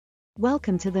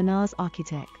Welcome to the NAS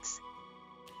Architects.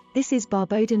 This is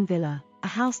Barbodhan Villa, a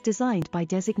house designed by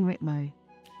Designritmo.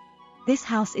 This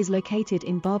house is located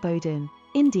in Barbodhan,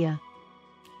 India.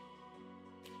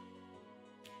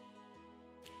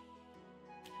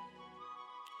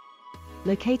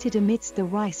 Located amidst the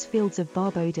rice fields of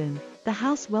Barbodhan, the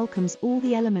house welcomes all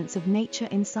the elements of nature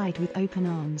inside with open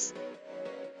arms.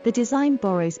 The design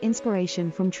borrows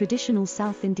inspiration from traditional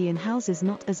South Indian houses,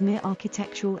 not as mere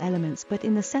architectural elements but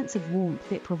in the sense of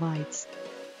warmth it provides.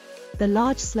 The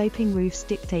large sloping roofs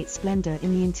dictate splendor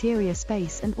in the interior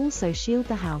space and also shield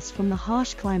the house from the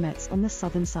harsh climates on the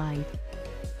southern side.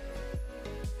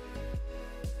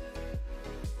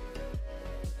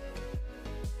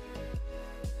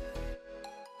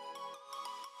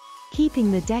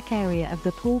 Keeping the deck area of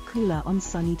the pool cooler on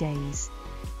sunny days.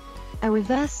 A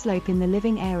reverse slope in the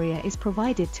living area is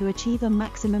provided to achieve a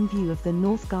maximum view of the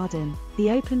north garden. The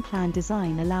open plan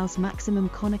design allows maximum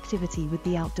connectivity with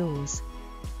the outdoors,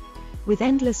 with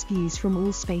endless views from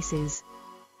all spaces.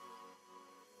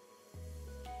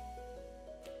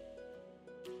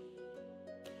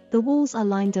 The walls are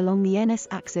lined along the NS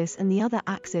axis and the other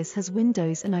axis has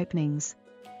windows and openings.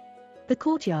 The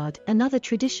courtyard, another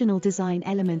traditional design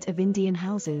element of Indian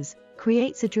houses,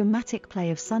 creates a dramatic play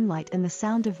of sunlight and the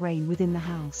sound of rain within the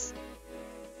house.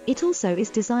 It also is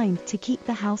designed to keep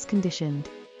the house conditioned.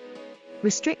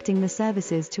 Restricting the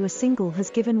services to a single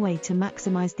has given way to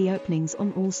maximize the openings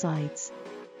on all sides.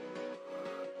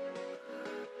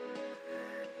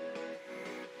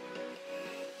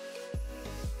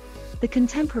 The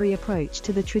contemporary approach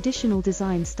to the traditional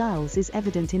design styles is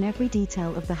evident in every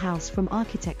detail of the house, from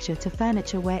architecture to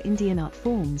furniture where Indian art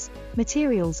forms,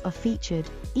 materials are featured.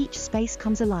 Each space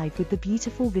comes alive with the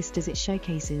beautiful vistas it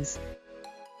showcases.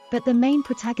 But the main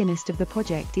protagonist of the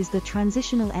project is the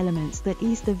transitional elements that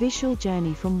ease the visual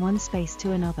journey from one space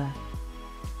to another,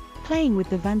 playing with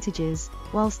the vantages,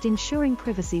 whilst ensuring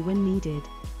privacy when needed.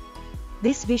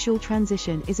 This visual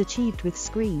transition is achieved with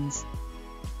screens.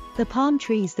 The palm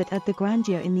trees that add the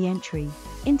grandeur in the entry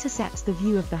intercepts the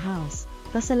view of the house,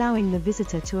 thus allowing the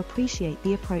visitor to appreciate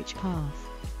the approach path.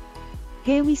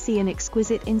 Here we see an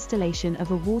exquisite installation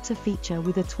of a water feature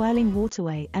with a twirling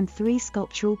waterway and 3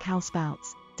 sculptural cow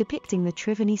spouts, depicting the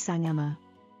Triveni Sangama.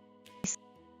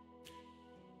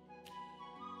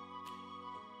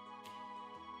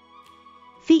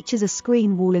 Features a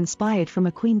screen wall inspired from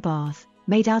a queen bath,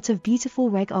 made out of beautiful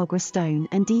red agra stone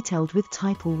and detailed with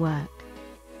typal work.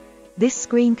 This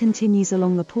screen continues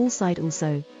along the poolside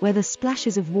also, where the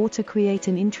splashes of water create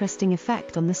an interesting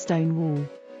effect on the stone wall.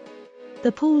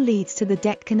 The pool leads to the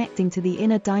deck connecting to the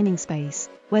inner dining space,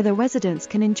 where the residents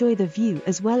can enjoy the view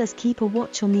as well as keep a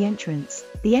watch on the entrance.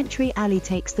 The entry alley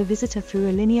takes the visitor through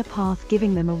a linear path,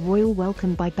 giving them a royal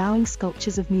welcome by bowing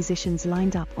sculptures of musicians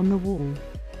lined up on the wall.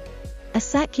 A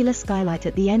circular skylight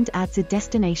at the end adds a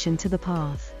destination to the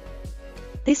path.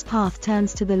 This path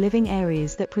turns to the living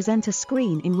areas that present a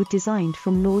screen in wood designed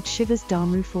from Lord Shiva's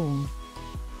Damru form.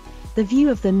 The view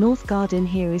of the north garden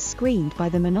here is screened by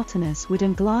the monotonous wood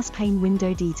and glass pane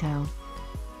window detail.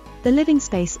 The living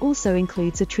space also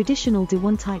includes a traditional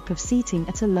diwan type of seating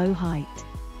at a low height.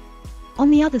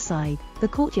 On the other side, the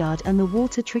courtyard and the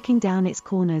water trickling down its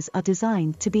corners are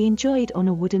designed to be enjoyed on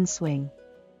a wooden swing.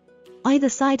 Either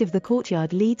side of the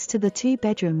courtyard leads to the 2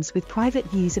 bedrooms with private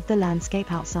views of the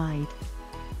landscape outside.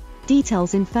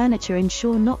 Details in furniture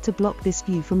ensure not to block this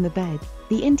view from the bed.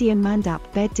 The Indian mandap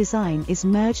bed design is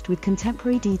merged with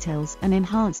contemporary details and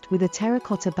enhanced with a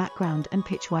terracotta background and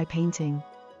pitchwai painting.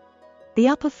 The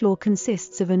upper floor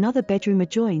consists of another bedroom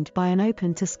adjoined by an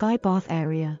open to sky bath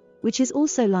area, which is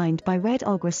also lined by red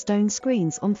agra stone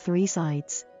screens on 3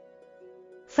 sides.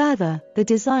 Further, the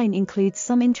design includes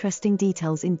some interesting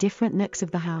details in different nooks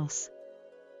of the house.